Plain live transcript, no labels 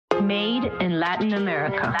Made in Latin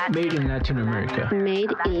America. Made in Latin America.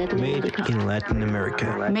 Made in Latin America. Made in Latin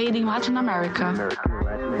America. Made in Latin America.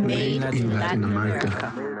 Made in Latin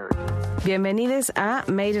America. Bienvenidos a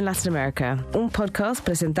Made in Latin America, un podcast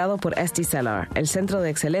presentado por SDCLR, el Centro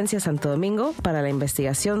de Excelencia Santo Domingo para la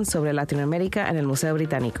investigación sobre Latinoamérica en el Museo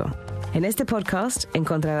Británico. En este podcast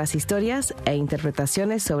encontrarás historias e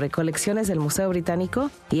interpretaciones sobre colecciones del Museo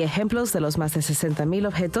Británico y ejemplos de los más de 60,000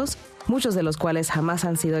 objetos, muchos de los cuales jamás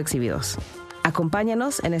han sido exhibidos.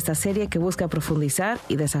 Acompáñanos en esta serie que busca profundizar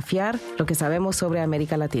y desafiar lo que sabemos sobre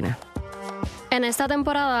América Latina. En esta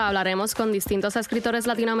temporada hablaremos con distintos escritores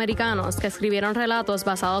latinoamericanos que escribieron relatos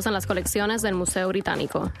basados en las colecciones del Museo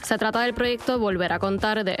Británico. Se trata del proyecto Volver a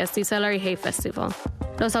Contar de SDCLR y Hay Festival.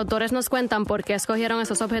 Los autores nos cuentan por qué escogieron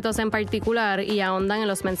esos objetos en particular y ahondan en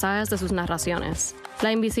los mensajes de sus narraciones.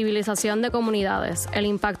 La invisibilización de comunidades, el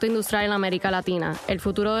impacto industrial en América Latina, el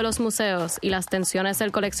futuro de los museos y las tensiones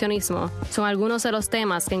del coleccionismo son algunos de los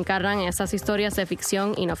temas que encarnan estas historias de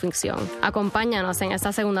ficción y no ficción. Acompáñanos en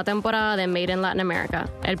esta segunda temporada de Made in Latin America,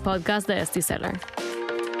 el podcast de SDCLR.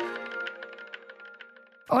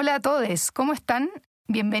 Hola a todos, ¿cómo están?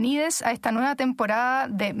 Bienvenidos a esta nueva temporada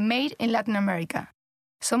de Made in Latin America.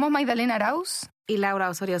 Somos Magdalena Arauz y Laura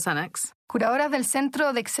Osorio Sanax, curadoras del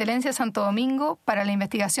Centro de Excelencia Santo Domingo para la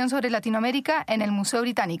investigación sobre Latinoamérica en el Museo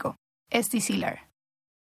Británico, SDCLR.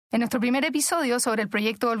 En nuestro primer episodio sobre el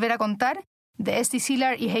proyecto Volver a Contar de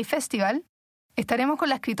SDCLR y Hay Festival, estaremos con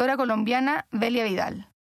la escritora colombiana Velia Vidal.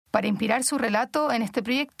 Para inspirar su relato en este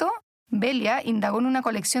proyecto, Velia indagó en una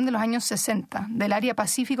colección de los años 60 del área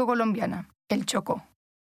Pacífico colombiana, el Chocó.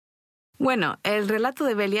 Bueno, el relato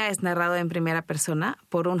de Velia es narrado en primera persona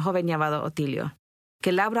por un joven llamado Otilio,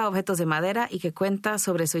 que labra objetos de madera y que cuenta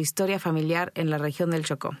sobre su historia familiar en la región del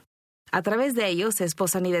Chocó. A través de ellos se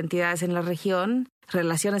esbozan identidades en la región,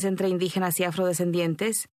 relaciones entre indígenas y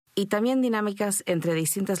afrodescendientes, y también dinámicas entre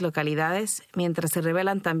distintas localidades, mientras se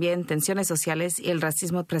revelan también tensiones sociales y el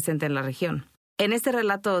racismo presente en la región. En este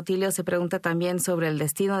relato, Otilio se pregunta también sobre el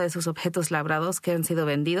destino de sus objetos labrados que han sido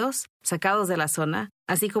vendidos, sacados de la zona,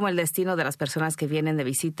 así como el destino de las personas que vienen de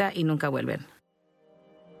visita y nunca vuelven.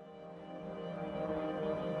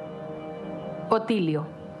 Otilio.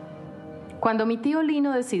 Cuando mi tío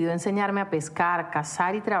Lino decidió enseñarme a pescar,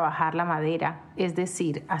 cazar y trabajar la madera, es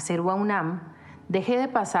decir, hacer waunam, dejé de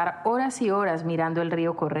pasar horas y horas mirando el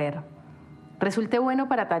río correr. Resulté bueno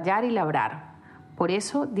para tallar y labrar. Por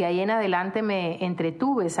eso, de ahí en adelante me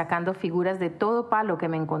entretuve sacando figuras de todo palo que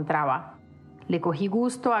me encontraba. Le cogí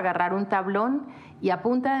gusto a agarrar un tablón y a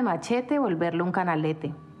punta de machete volverlo un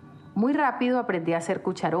canalete. Muy rápido aprendí a hacer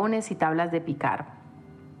cucharones y tablas de picar.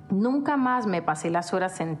 Nunca más me pasé las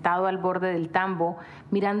horas sentado al borde del tambo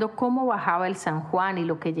mirando cómo bajaba el San Juan y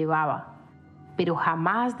lo que llevaba. Pero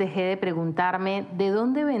jamás dejé de preguntarme de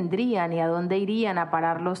dónde vendrían y a dónde irían a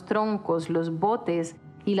parar los troncos, los botes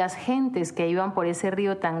y las gentes que iban por ese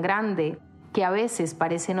río tan grande que a veces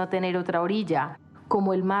parece no tener otra orilla,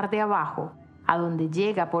 como el mar de abajo, a donde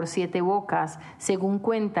llega por 7 bocas, según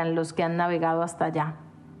cuentan los que han navegado hasta allá.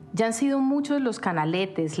 Ya han sido muchos los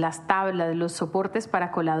canaletes, las tablas, los soportes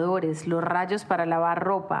para coladores, los rayos para lavar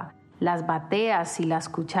ropa, las bateas y las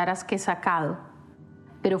cucharas que he sacado.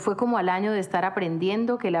 Pero fue como al año de estar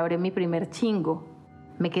aprendiendo que labré mi primer chingo.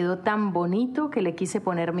 Me quedó tan bonito que le quise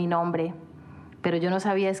poner mi nombre, pero yo no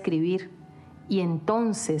sabía escribir, y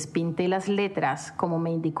entonces pinté las letras como me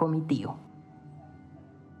indicó mi tío.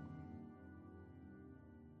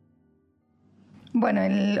 Bueno,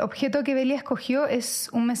 el objeto que Velia escogió es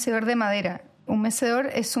un mecedor de madera. Un mecedor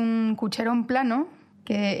es un cucharón plano,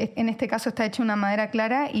 que en este caso está hecho de una madera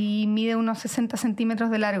clara y mide unos 60 centímetros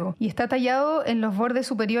de largo, y está tallado en los bordes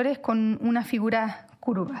superiores con unas figuras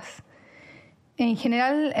curvas. En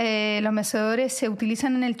general, los mecedores se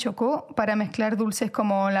utilizan en el Chocó para mezclar dulces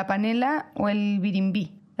como la panela o el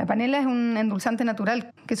birimbí. La panela es un endulzante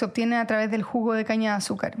natural que se obtiene a través del jugo de caña de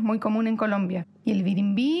azúcar, muy común en Colombia. Y el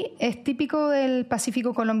birimbí es típico del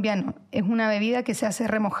Pacífico colombiano. Es una bebida que se hace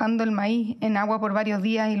remojando el maíz en agua por varios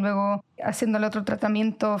días y luego haciéndole otro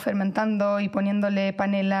tratamiento, fermentando y poniéndole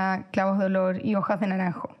panela, clavos de olor y hojas de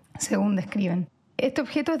naranjo, según describen. Este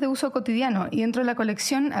objeto es de uso cotidiano y dentro de la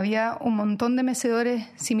colección había un montón de mecedores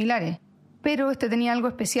similares, pero este tenía algo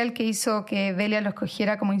especial que hizo que Velia lo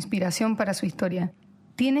escogiera como inspiración para su historia.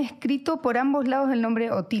 Tiene escrito por ambos lados el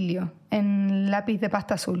nombre Otilio, en lápiz de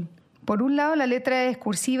pasta azul. Por un lado la letra es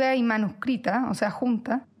cursiva y manuscrita, o sea,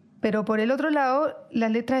 junta, pero por el otro lado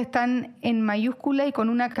las letras están en mayúscula y con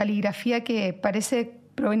una caligrafía que parece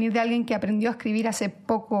provenir de alguien que aprendió a escribir hace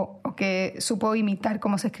poco o que supo imitar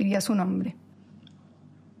cómo se escribía su nombre.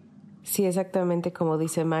 Sí, exactamente como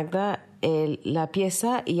dice Magda, la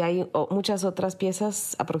pieza, y hay muchas otras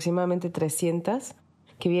piezas, aproximadamente 300,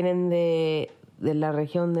 que vienen de la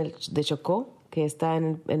región de Chocó, que está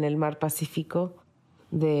en el mar Pacífico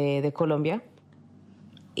de Colombia.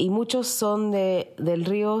 Y muchos son del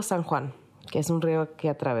río San Juan, que es un río que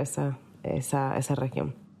atraviesa esa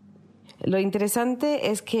región. Lo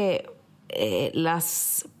interesante es que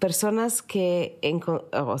las personas que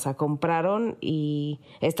compraron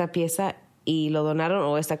esta pieza y lo donaron,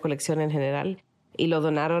 o esta colección en general, y lo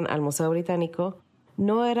donaron al Museo Británico,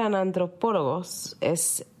 no eran antropólogos,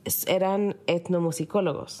 eran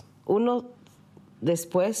etnomusicólogos. Uno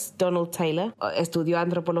después, Donald Taylor, estudió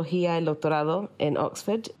antropología, el doctorado en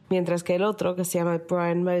Oxford, mientras que el otro, que se llama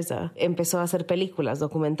Brian Moser, empezó a hacer películas,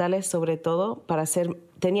 documentales sobre todo,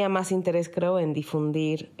 tenía más interés, creo, en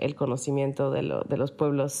difundir el conocimiento de los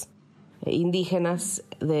pueblos indígenas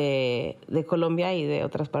de Colombia y de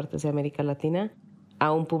otras partes de América Latina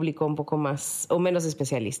a un público un poco más, o menos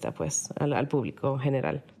especialista, pues, al público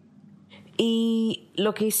general. Y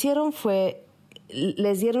lo que hicieron fue,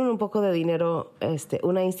 les dieron un poco de dinero,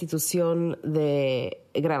 una institución de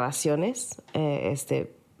grabaciones,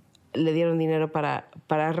 le dieron dinero para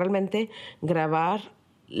realmente grabar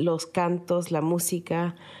los cantos, la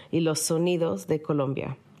música y los sonidos de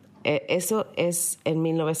Colombia. Eso es en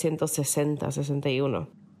 1960-61.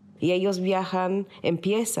 Y ellos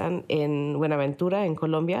empiezan en Buenaventura, en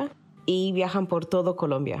Colombia, y viajan por todo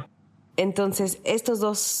Colombia. Entonces, estos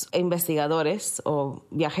dos investigadores, o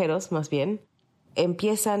viajeros más bien,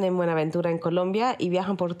 empiezan en Buenaventura, en Colombia, y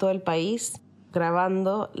viajan por todo el país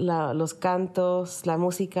grabando los cantos, la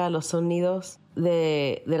música, los sonidos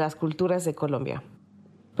de las culturas de Colombia.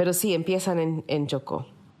 Pero sí, empiezan en Chocó.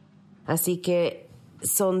 Así que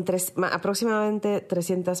son aproximadamente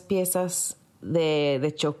 300 piezas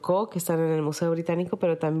de Chocó que están en el Museo Británico,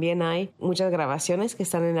 pero también hay muchas grabaciones que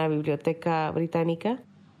están en la Biblioteca Británica,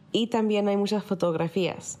 y también hay muchas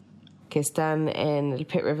fotografías que están en el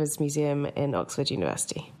Pitt Rivers Museum en Oxford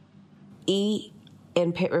University. Y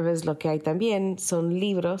en Pitt Rivers lo que hay también son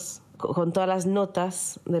libros con todas las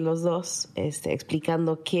notas de los dos,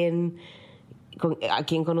 explicando a quién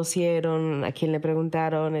conocieron, a quién le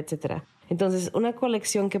preguntaron, etc. Entonces, una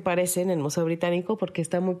colección que parece en el Museo Británico, porque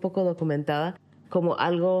está muy poco documentada, como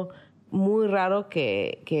algo muy raro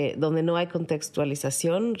que donde no hay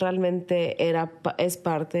contextualización, realmente es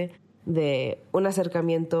parte de un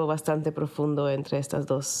acercamiento bastante profundo entre estas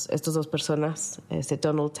dos personas,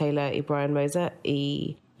 Donald Taylor y Brian Moser,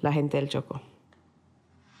 y la gente del Chocó.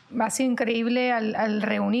 Ha sido increíble al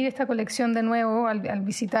reunir esta colección de nuevo, al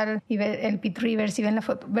visitar y ver el Pitt Rivers y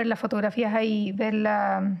ver las fotografías ahí, ver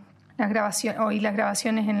las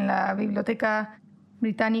grabaciones en la Biblioteca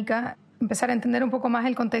Británica, empezar a entender un poco más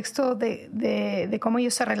el contexto de cómo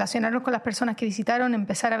ellos se relacionaron con las personas que visitaron,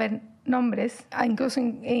 empezar a ver nombres, incluso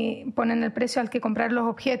ponen el precio al que comprar los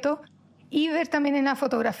objetos, y ver también en la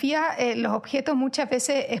fotografía los objetos muchas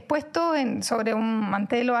veces expuestos sobre un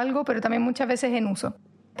mantel o algo, pero también muchas veces en uso.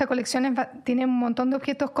 Esta colección tiene un montón de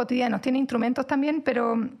objetos cotidianos, tiene instrumentos también,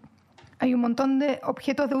 pero hay un montón de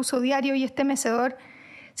objetos de uso diario, y este mecedor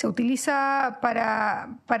se utiliza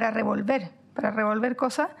para revolver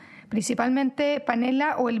cosas, principalmente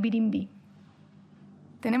panela o el birimbí.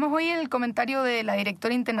 Tenemos hoy el comentario de la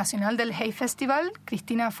directora internacional del Hay Festival,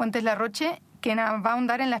 Cristina Fuentes Larroche, que va a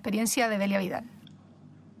ahondar en la experiencia de Velia Vidal.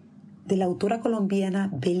 De la autora colombiana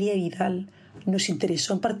Velia Vidal nos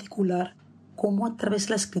interesó en particular cómo a través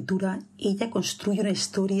de la escritura ella construye una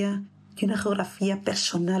historia y una geografía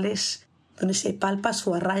personales donde se palpa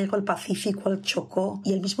su arraigo al Pacífico, al Chocó,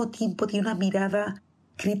 y al mismo tiempo tiene una mirada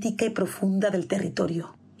crítica y profunda del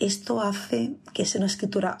territorio. Esto hace que sea una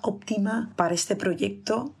escritura óptima para este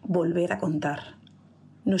proyecto Volver a contar.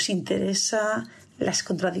 Nos interesa las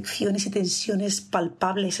contradicciones y tensiones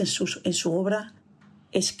palpables en su obra.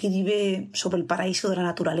 Escribe sobre el paraíso de la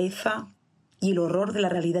naturaleza y el horror de la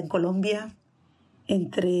realidad en Colombia,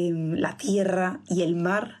 entre la tierra y el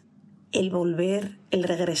mar, el volver, el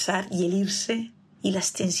regresar y el irse, y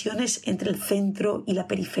las tensiones entre el centro y la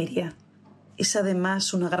periferia. Es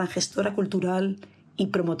además una gran gestora cultural y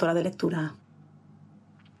promotora de lectura.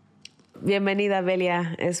 Bienvenida,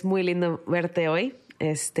 Velia. Es muy lindo verte hoy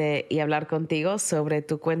y hablar contigo sobre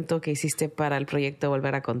tu cuento que hiciste para el proyecto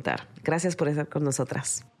Volver a Contar. Gracias por estar con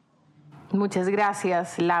nosotras. Muchas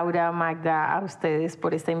gracias, Laura, Magda, a ustedes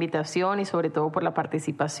por esta invitación y sobre todo por la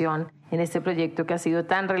participación en este proyecto que ha sido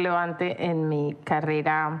tan relevante en mi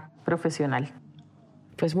carrera profesional.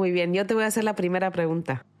 Pues muy bien, yo te voy a hacer la primera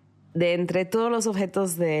pregunta. De entre todos los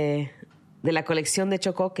objetos de la colección de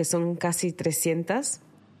Chocó, que son casi 300,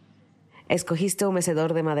 escogiste un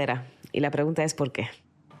mecedor de madera. Y la pregunta es ¿por qué?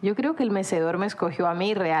 Yo creo que el mecedor me escogió a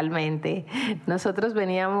mí realmente. Nosotros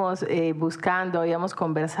veníamos habíamos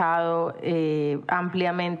conversado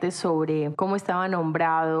ampliamente sobre cómo estaba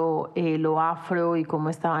nombrado lo afro y cómo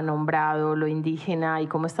estaba nombrado lo indígena y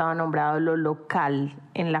cómo estaba nombrado lo local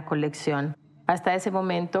en la colección. Hasta ese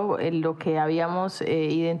momento lo que habíamos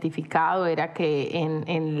identificado era que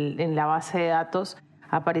en la base de datos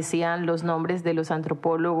aparecían los nombres de los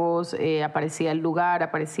antropólogos, aparecía el lugar,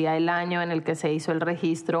 aparecía el año en el que se hizo el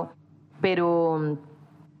registro, pero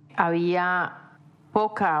había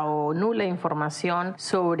poca o nula información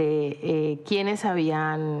sobre quiénes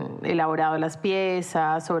habían elaborado las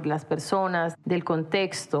piezas, sobre las personas, del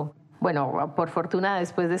contexto. Bueno, por fortuna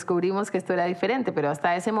después descubrimos que esto era diferente, pero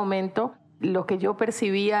hasta ese momento lo que yo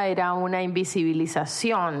percibía era una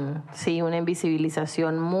invisibilización, ¿sí? Una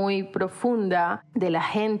invisibilización muy profunda de la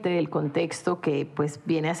gente, del contexto que pues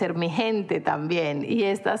viene a ser mi gente también. Y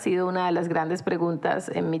esta ha sido una de las grandes preguntas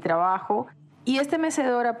en mi trabajo. Y este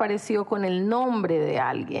mecedor apareció con el nombre de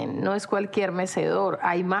alguien, no es cualquier mecedor.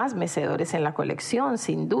 Hay más mecedores en la colección,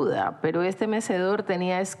 sin duda, pero este mecedor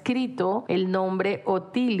tenía escrito el nombre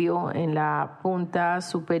Otilio en la punta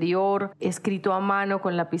superior, escrito a mano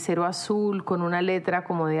con lapicero azul, con una letra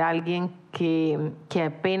como de alguien que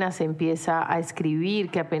apenas empieza a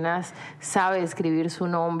escribir, que apenas sabe escribir su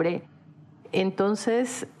nombre.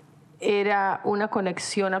 Entonces era una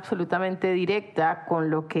conexión absolutamente directa con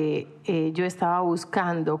lo que yo estaba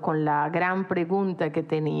buscando, con la gran pregunta que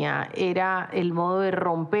tenía. Era el modo de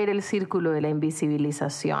romper el círculo de la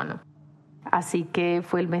invisibilización. Así que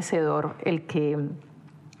fue el mecedor el que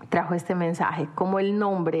trajo este mensaje, cómo el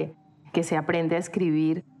nombre que se aprende a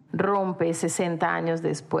escribir rompe 60 años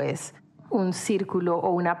después un círculo o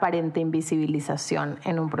una aparente invisibilización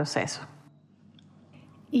en un proceso.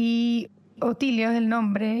 Y Otilio es el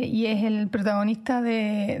nombre y es el protagonista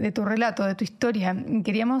de tu relato, de tu historia.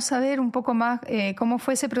 Queríamos saber un poco más cómo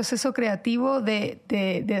fue ese proceso creativo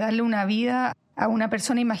de darle una vida a una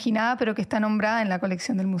persona imaginada pero que está nombrada en la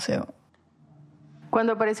colección del museo.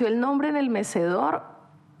 Cuando apareció el nombre en el mecedor,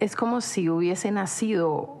 es como si hubiese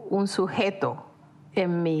nacido un sujeto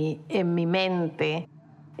en mi mente,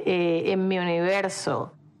 en mi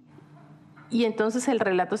universo. Y entonces el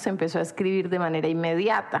relato se empezó a escribir de manera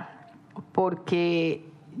inmediata, porque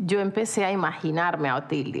yo empecé a imaginarme a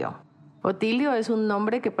Otilio. Otilio es un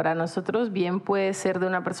nombre que para nosotros bien puede ser de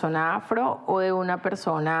una persona afro o de una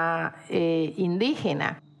persona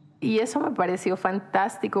indígena. Y eso me pareció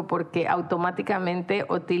fantástico porque automáticamente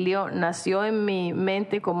Otilio nació en mi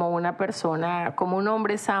mente como una persona, como un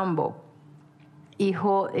hombre sambo,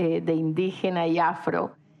 hijo de indígena y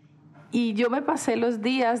afro. Y yo me pasé los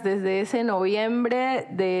días desde ese noviembre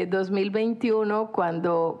de 2021,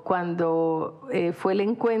 cuando fue el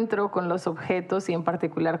encuentro con los objetos y en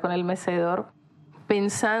particular con el mecedor,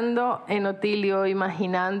 pensando en Otilio,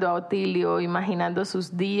 imaginando a Otilio, imaginando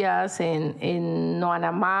sus días en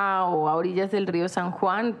Noanamá o a orillas del río San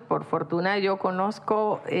Juan. Por fortuna yo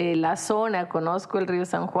conozco la zona, conozco el río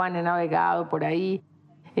San Juan, he navegado por ahí,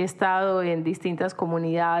 he estado en distintas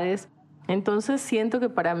comunidades. Entonces siento que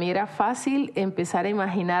para mí era fácil empezar a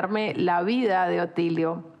imaginarme la vida de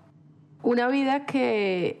Otilio. Una vida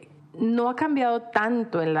que no ha cambiado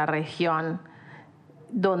tanto en la región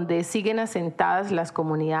donde siguen asentadas las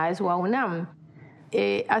comunidades Waunam.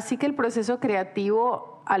 Así que el proceso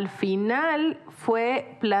creativo al final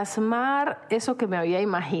fue plasmar eso que me había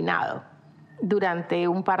imaginado durante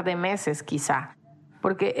un par de meses quizá.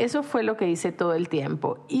 Porque eso fue lo que hice todo el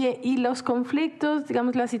tiempo. Y los conflictos,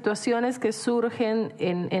 digamos, las situaciones que surgen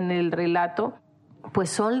en el relato, pues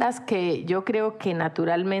son las que yo creo que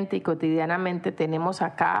naturalmente y cotidianamente tenemos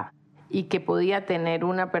acá y que podía tener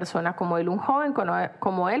una persona como él, un joven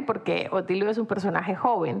como él, porque Otilio es un personaje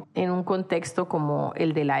joven en un contexto como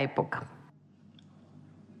el de la época.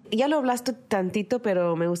 Ya lo hablaste tantito,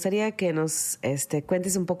 pero me gustaría que nos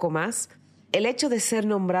cuentes un poco más. El hecho de ser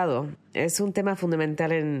nombrado es un tema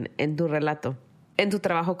fundamental en tu relato, en tu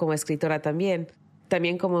trabajo como escritora también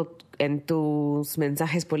como en tus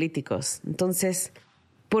mensajes políticos. Entonces,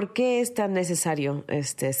 ¿por qué es tan necesario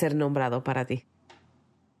ser nombrado para ti?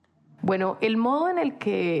 Bueno, el modo en el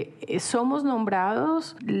que somos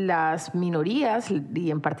nombrados las minorías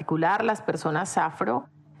y en particular las personas afro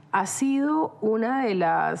ha sido una de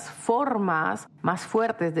las formas más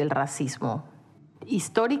fuertes del racismo.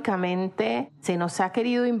 Históricamente se nos ha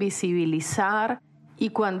querido invisibilizar y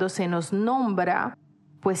cuando se nos nombra,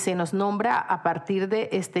 pues se nos nombra a partir de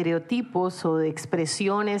estereotipos o de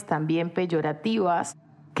expresiones también peyorativas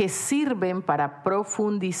que sirven para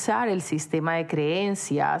profundizar el sistema de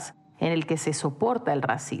creencias en el que se soporta el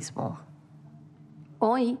racismo.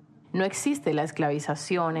 Hoy no existe la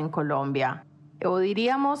esclavización en Colombia, o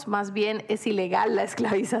diríamos más bien es ilegal la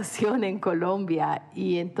esclavización en Colombia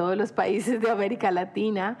y en todos los países de América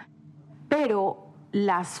Latina, pero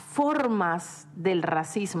las formas del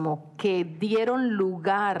racismo que dieron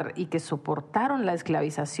lugar y que soportaron la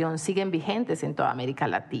esclavización siguen vigentes en toda América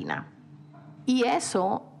Latina. Y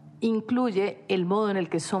eso incluye el modo en el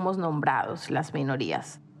que somos nombrados las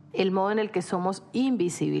minorías, el modo en el que somos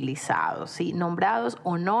invisibilizados, ¿sí? Nombrados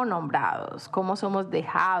o no nombrados, cómo somos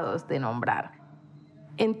dejados de nombrar.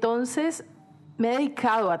 Entonces, me he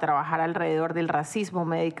dedicado a trabajar alrededor del racismo,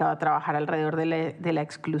 me he dedicado a trabajar alrededor de la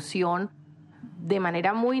exclusión de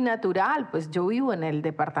manera muy natural. Pues yo vivo en el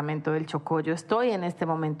departamento del Chocó, yo estoy en este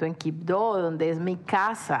momento en Quibdó, donde es mi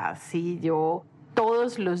casa, ¿sí? Yo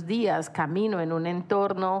todos los días camino en un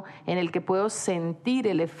entorno en el que puedo sentir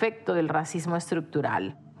el efecto del racismo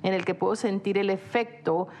estructural, en el que puedo sentir el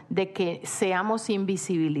efecto de que seamos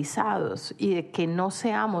invisibilizados y de que no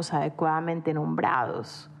seamos adecuadamente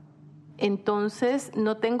nombrados. Entonces,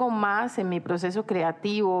 no tengo más en mi proceso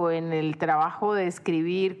creativo, en el trabajo de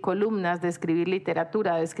escribir columnas, de escribir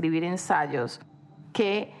literatura, de escribir ensayos,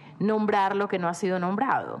 que nombrar lo que no ha sido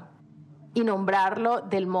nombrado. Y nombrarlo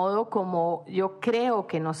del modo como yo creo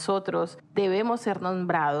que nosotros debemos ser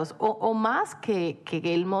nombrados, o más que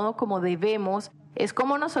el modo como debemos, es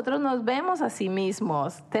como nosotros nos vemos a sí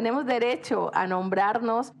mismos. Tenemos derecho a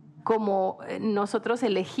nombrarnos como nosotros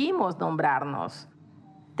elegimos nombrarnos.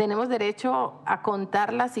 Tenemos derecho a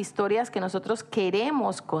contar las historias que nosotros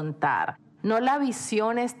queremos contar, no la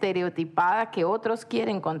visión estereotipada que otros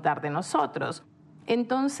quieren contar de nosotros.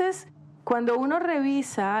 Entonces, cuando uno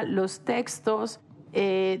revisa los textos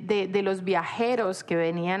de los viajeros que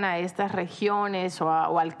venían a estas regiones o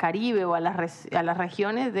al Caribe o a las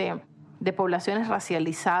regiones de poblaciones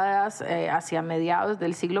racializadas hacia mediados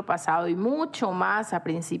del siglo pasado y mucho más a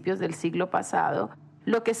principios del siglo pasado,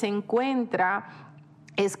 lo que se encuentra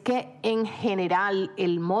es que en general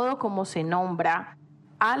el modo como se nombra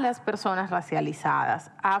a las personas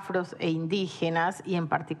racializadas, afros e indígenas, y en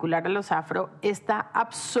particular a los afro, está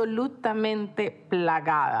absolutamente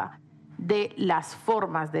plagada de las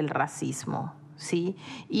formas del racismo, ¿sí?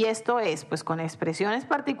 Y esto es, pues, con expresiones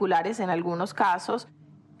particulares en algunos casos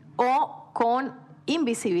o con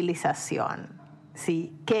invisibilización,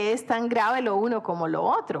 ¿sí? Que es tan grave lo uno como lo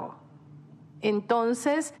otro.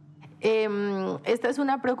 Entonces, esta es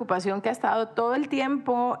una preocupación que ha estado todo el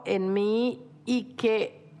tiempo en mí y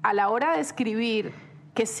que a la hora de escribir,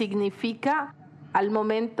 que significa al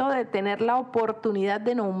momento de tener la oportunidad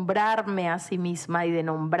de nombrarme a sí misma y de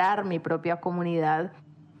nombrar mi propia comunidad,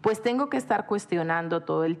 pues tengo que estar cuestionando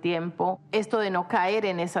todo el tiempo esto de no caer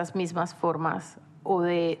en esas mismas formas o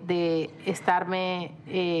de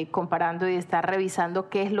estarme comparando y de estar revisando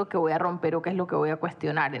qué es lo que voy a romper o qué es lo que voy a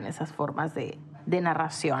cuestionar en esas formas de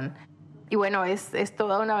narración. Y bueno, es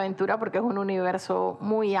toda una aventura porque es un universo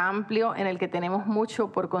muy amplio en el que tenemos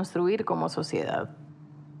mucho por construir como sociedad.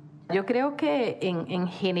 Yo creo que en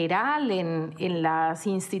general en las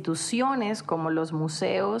instituciones como los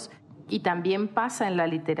museos, y también pasa en la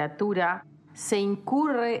literatura, se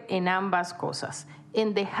incurre en ambas cosas,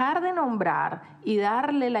 en dejar de nombrar y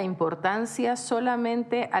darle la importancia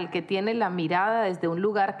solamente al que tiene la mirada desde un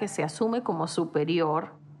lugar que se asume como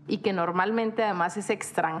superior y que normalmente además es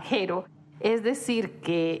extranjero, es decir,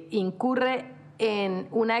 que incurre en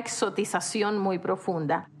una exotización muy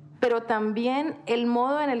profunda, pero también el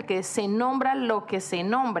modo en el que se nombra lo que se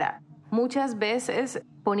nombra, muchas veces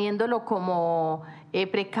poniéndolo como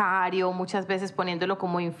precario, muchas veces poniéndolo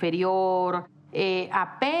como inferior,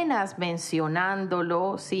 apenas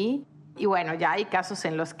mencionándolo, ¿sí? Y bueno, ya hay casos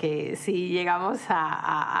en los que si llegamos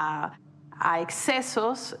a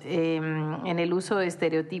excesos en el uso de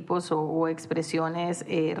estereotipos o expresiones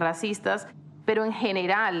racistas, pero en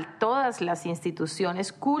general todas las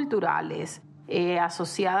instituciones culturales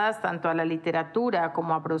asociadas tanto a la literatura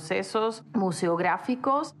como a procesos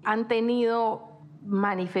museográficos han tenido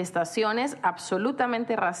manifestaciones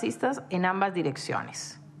absolutamente racistas en ambas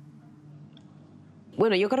direcciones.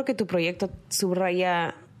 Bueno, yo creo que tu proyecto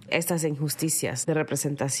subraya estas injusticias de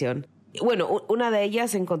representación. Bueno, una de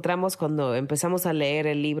ellas encontramos cuando empezamos a leer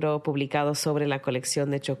el libro publicado sobre la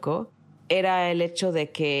colección de Chocó, era el hecho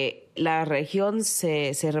de que la región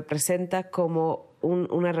se representa como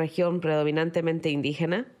una región predominantemente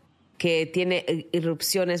indígena, que tiene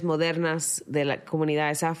irrupciones modernas de las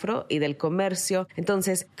comunidades afro y del comercio.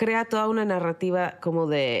 Entonces, crea toda una narrativa como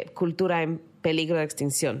de cultura en peligro de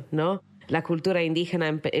extinción, ¿no? La cultura indígena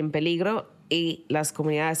en peligro y las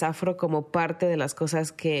comunidades afro como parte de las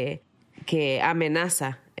cosas que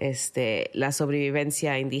amenaza la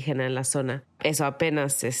sobrevivencia indígena en la zona. eso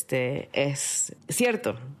apenas es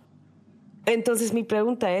cierto. Entonces mi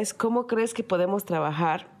pregunta es, ¿cómo crees que podemos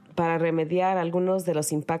trabajar para remediar algunos de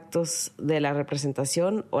los impactos de la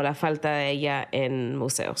representación o la falta de ella en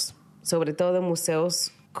museos? Sobre todo en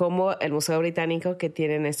museos como el Museo Británico, que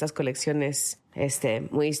tienen estas colecciones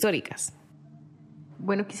muy históricas.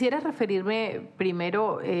 Bueno, quisiera referirme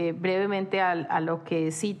primero brevemente a lo que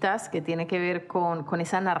citas, que tiene que ver con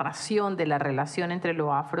esa narración de la relación entre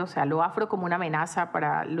lo afro, o sea, lo afro como una amenaza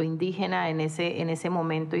para lo indígena en ese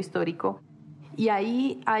momento histórico. Y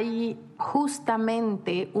ahí hay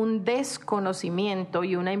justamente un desconocimiento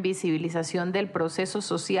y una invisibilización del proceso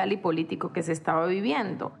social y político que se estaba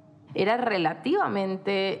viviendo. Era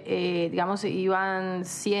relativamente, iban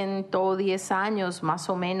 110 años más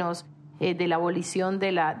o menos de la abolición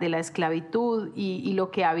de la esclavitud, y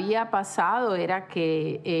lo que había pasado era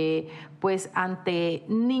que pues ante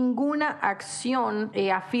ninguna acción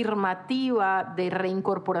afirmativa de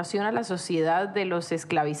reincorporación a la sociedad de los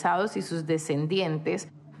esclavizados y sus descendientes,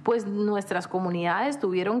 pues nuestras comunidades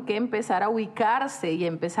tuvieron que empezar a ubicarse, y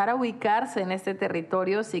empezar a ubicarse en este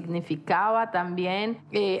territorio significaba también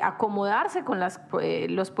acomodarse con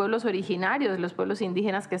los pueblos originarios, los pueblos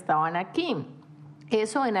indígenas que estaban aquí.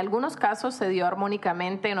 Eso en algunos casos se dio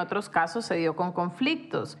armónicamente, en otros casos se dio con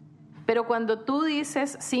conflictos. Pero cuando tú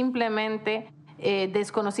dices simplemente,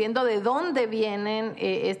 desconociendo de dónde vienen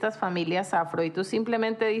estas familias afro, y tú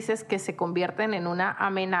simplemente dices que se convierten en una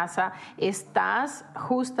amenaza, estás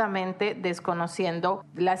justamente desconociendo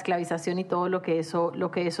la esclavización y todo lo que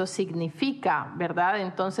eso significa, ¿verdad?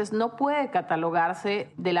 Entonces no puede catalogarse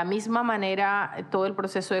de la misma manera todo el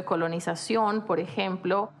proceso de colonización, por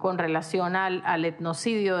ejemplo, con relación al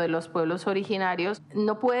etnocidio de los pueblos originarios.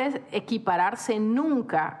 No puede equipararse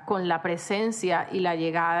nunca con la presencia y la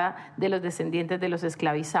llegada de los descendientes de los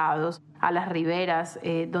esclavizados a las riberas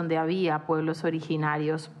donde había pueblos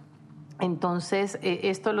originarios. Entonces,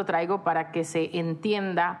 esto lo traigo para que se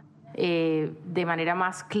entienda de manera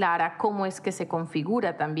más clara cómo es que se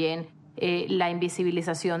configura también la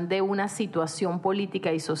invisibilización de una situación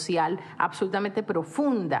política y social absolutamente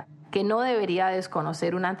profunda, que no debería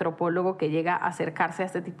desconocer un antropólogo que llega a acercarse a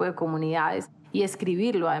este tipo de comunidades y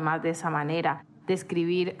escribirlo además de esa manera.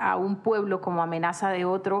 Describir a un pueblo como amenaza de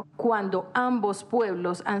otro, cuando ambos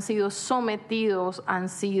pueblos han sido sometidos, han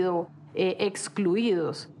sido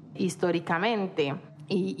excluidos históricamente.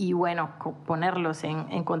 Y bueno, ponerlos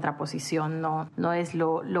en contraposición no es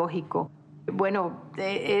lo lógico. Bueno,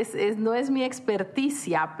 no es mi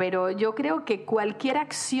experticia, pero yo creo que cualquier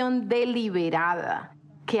acción deliberada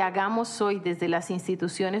que hagamos hoy desde las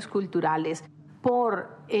instituciones culturales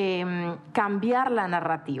por cambiar la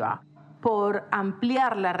narrativa, por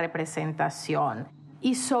ampliar la representación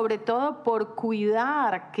y sobre todo por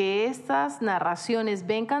cuidar que estas narraciones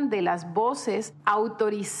vengan de las voces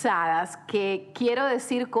autorizadas, que quiero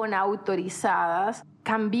decir con autorizadas,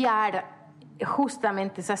 cambiar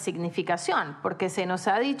justamente esa significación, porque se nos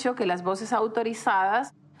ha dicho que las voces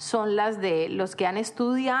autorizadas son las de los que han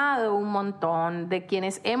estudiado un montón, de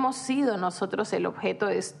quienes hemos sido nosotros el objeto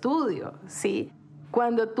de estudio, ¿sí?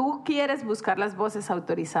 Cuando tú quieres buscar las voces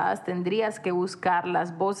autorizadas, tendrías que buscar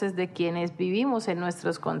las voces de quienes vivimos en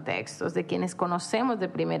nuestros contextos, de quienes conocemos de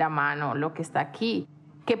primera mano lo que está aquí,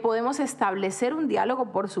 que podemos establecer un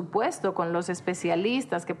diálogo, por supuesto, con los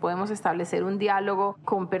especialistas, que podemos establecer un diálogo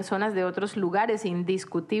con personas de otros lugares,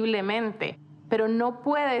 indiscutiblemente. Pero no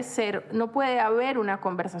puede haber una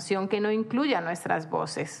conversación que no incluya nuestras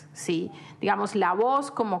voces, ¿sí? Digamos, la voz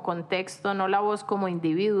como contexto, no la voz como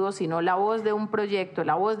individuo, sino la voz de un proyecto,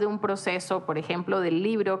 la voz de un proceso, por ejemplo, del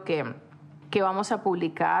libro que vamos a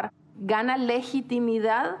publicar, gana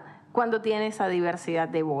legitimidad cuando tiene esa diversidad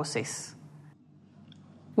de voces.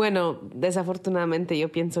 Bueno, desafortunadamente yo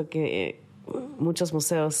pienso que muchos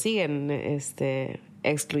museos siguen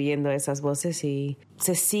excluyendo esas voces, y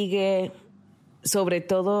se sigue sobre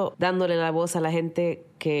todo dándole la voz a la gente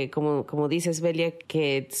que, como dices, Velia,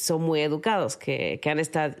 que son muy educados, que han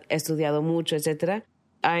estudiado mucho, etcétera.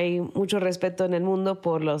 Hay mucho respeto en el mundo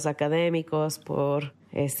por los académicos, por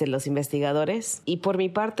los investigadores. Y por mi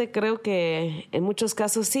parte creo que en muchos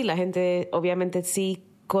casos sí, la gente obviamente sí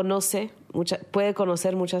puede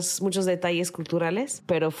conocer muchos detalles culturales,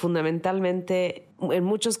 pero fundamentalmente en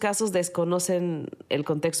muchos casos desconocen el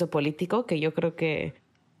contexto político, que yo creo que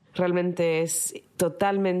realmente es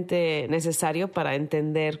totalmente necesario para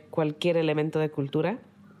entender cualquier elemento de cultura.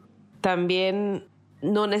 También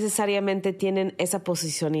no necesariamente tienen esa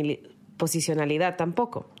posicionalidad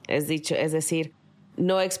tampoco. Es decir,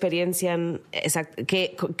 no experiencian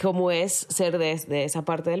cómo es ser de esa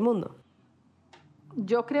parte del mundo.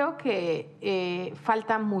 Yo creo que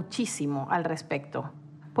falta muchísimo al respecto,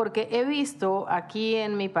 porque he visto aquí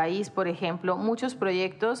en mi país, por ejemplo, muchos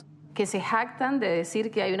proyectos que se jactan de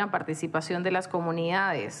decir que hay una participación de las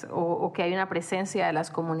comunidades o que hay una presencia de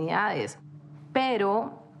las comunidades,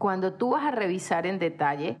 pero cuando tú vas a revisar en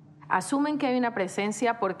detalle, asumen que hay una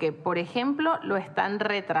presencia porque, por ejemplo, lo están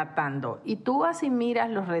retratando, y tú vas y miras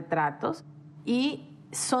los retratos y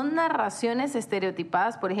son narraciones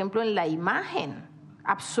estereotipadas, por ejemplo, en la imagen,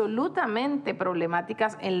 absolutamente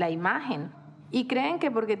problemáticas en la imagen. Y creen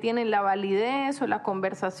que porque tienen la validez o la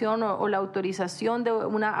conversación o la autorización de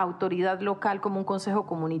una autoridad local como un consejo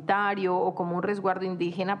comunitario o como un resguardo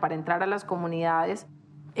indígena para entrar a las comunidades,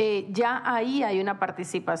 ya ahí hay una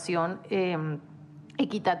participación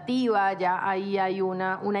equitativa, ya ahí hay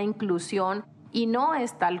una inclusión, y no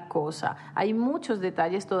es tal cosa. Hay muchos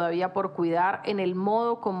detalles todavía por cuidar en el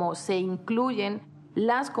modo como se incluyen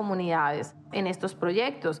las comunidades en estos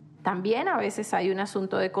proyectos. También a veces hay un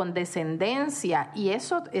asunto de condescendencia, y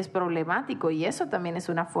eso es problemático, y eso también es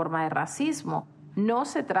una forma de racismo. No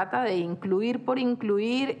se trata de incluir por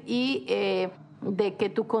incluir y de que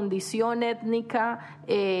tu condición étnica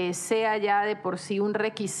sea ya de por sí un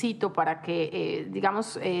requisito para que,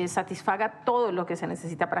 satisfaga todo lo que se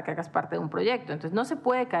necesita para que hagas parte de un proyecto. Entonces no se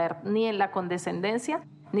puede caer ni en la condescendencia,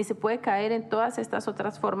 ni se puede caer en todas estas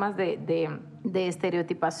otras formas de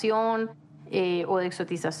estereotipación o de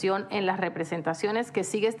exotización en las representaciones, que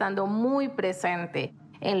sigue estando muy presente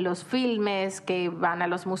en los filmes que van a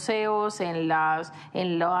los museos, en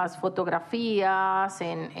las fotografías,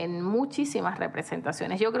 en muchísimas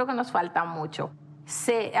representaciones. Yo creo que nos falta mucho.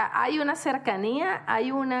 Hay una cercanía,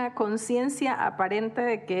 hay una conciencia aparente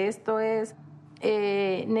de que esto es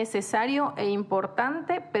necesario e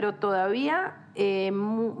importante, pero todavía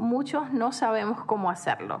muchos no sabemos cómo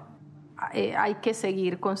hacerlo. Hay que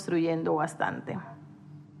seguir construyendo bastante.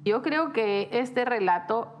 Yo creo que este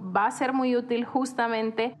relato va a ser muy útil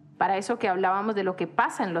justamente para eso que hablábamos de lo que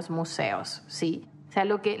pasa en los museos, ¿sí? O sea,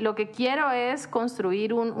 lo que quiero es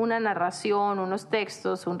construir una narración, unos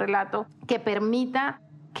textos, un relato que permita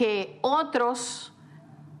que otros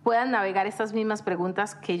puedan navegar estas mismas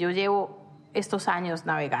preguntas que yo llevo estos años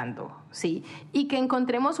navegando, ¿sí? Y que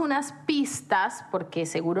encontremos unas pistas, porque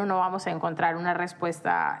seguro no vamos a encontrar una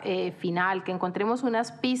respuesta final, que encontremos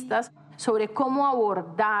unas pistas sobre cómo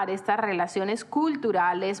abordar estas relaciones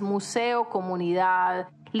culturales, museo, comunidad,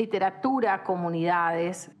 literatura,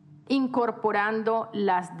 comunidades, incorporando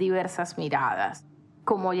las diversas miradas.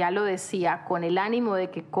 Como ya lo decía, con el ánimo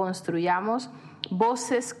de que construyamos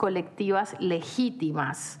voces colectivas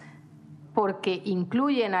legítimas, porque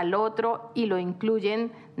incluyen al otro y lo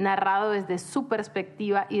incluyen narrado desde su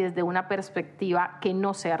perspectiva y desde una perspectiva que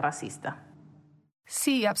no sea racista.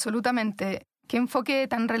 Sí, absolutamente. Qué enfoque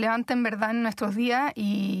tan relevante en verdad en nuestros días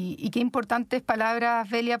y qué importantes palabras,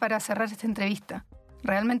 Velia, para cerrar esta entrevista.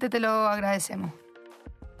 Realmente te lo agradecemos.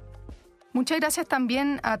 Muchas gracias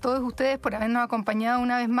también a todos ustedes por habernos acompañado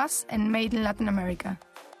una vez más en Made in Latin America.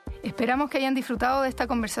 Esperamos que hayan disfrutado de esta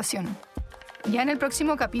conversación. Ya en el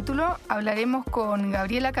próximo capítulo hablaremos con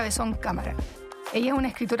Gabriela Cabezón Cámara. Ella es una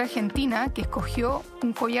escritora argentina que escogió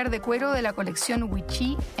un collar de cuero de la colección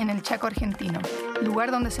Huichí en el Chaco argentino,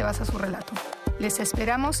 lugar donde se basa su relato. Les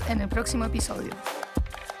esperamos en el próximo episodio.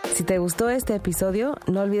 Si te gustó este episodio,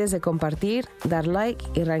 no olvides de compartir, dar like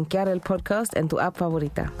y rankear el podcast en tu app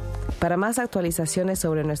favorita. Para más actualizaciones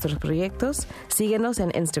sobre nuestros proyectos, síguenos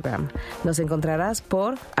en Instagram. Nos encontrarás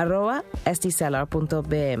por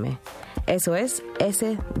 @esticelar.bm. Eso es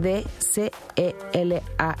SDCELAR.bm.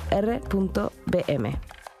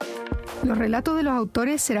 Los relatos de los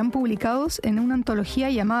autores serán publicados en una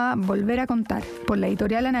antología llamada Volver a contar, por la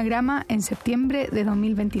editorial Anagrama en septiembre de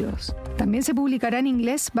 2022. También se publicará en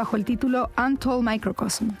inglés bajo el título Untold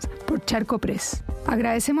Microcosms, por Charco Press.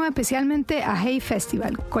 Agradecemos especialmente a Hey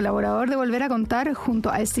Festival, colaborador de Volver a contar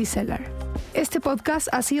junto a Esticelar. Este podcast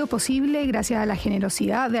ha sido posible gracias a la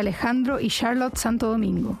generosidad de Alejandro y Charlotte Santo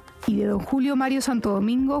Domingo, y de don Julio Mario Santo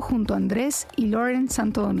Domingo junto a Andrés y Lauren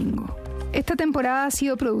Santo Domingo. Esta temporada ha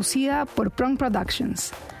sido producida por Prong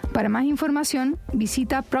Productions. Para más información,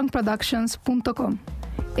 visita prongproductions.com.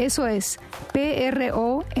 Eso es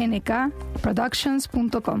PRONK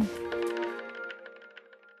Productions.com.